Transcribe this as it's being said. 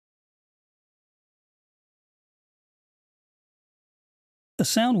A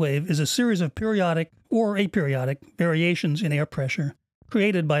sound wave is a series of periodic or aperiodic variations in air pressure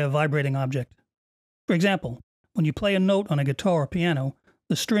created by a vibrating object. For example, when you play a note on a guitar or piano,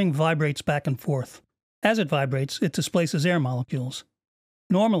 the string vibrates back and forth. As it vibrates, it displaces air molecules.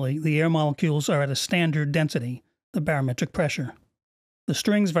 Normally, the air molecules are at a standard density, the barometric pressure. The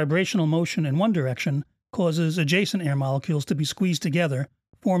string's vibrational motion in one direction causes adjacent air molecules to be squeezed together,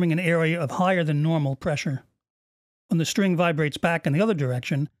 forming an area of higher than normal pressure. When the string vibrates back in the other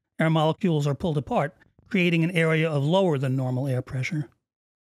direction, air molecules are pulled apart, creating an area of lower than normal air pressure.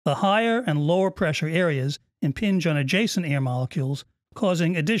 The higher and lower pressure areas impinge on adjacent air molecules,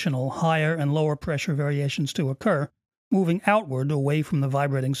 causing additional higher and lower pressure variations to occur, moving outward away from the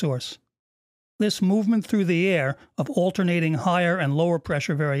vibrating source. This movement through the air of alternating higher and lower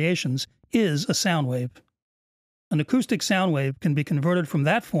pressure variations is a sound wave. An acoustic sound wave can be converted from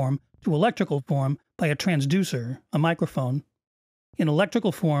that form to electrical form by a transducer, a microphone. In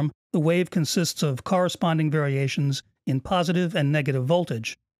electrical form, the wave consists of corresponding variations in positive and negative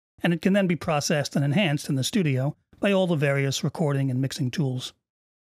voltage, and it can then be processed and enhanced in the studio by all the various recording and mixing tools.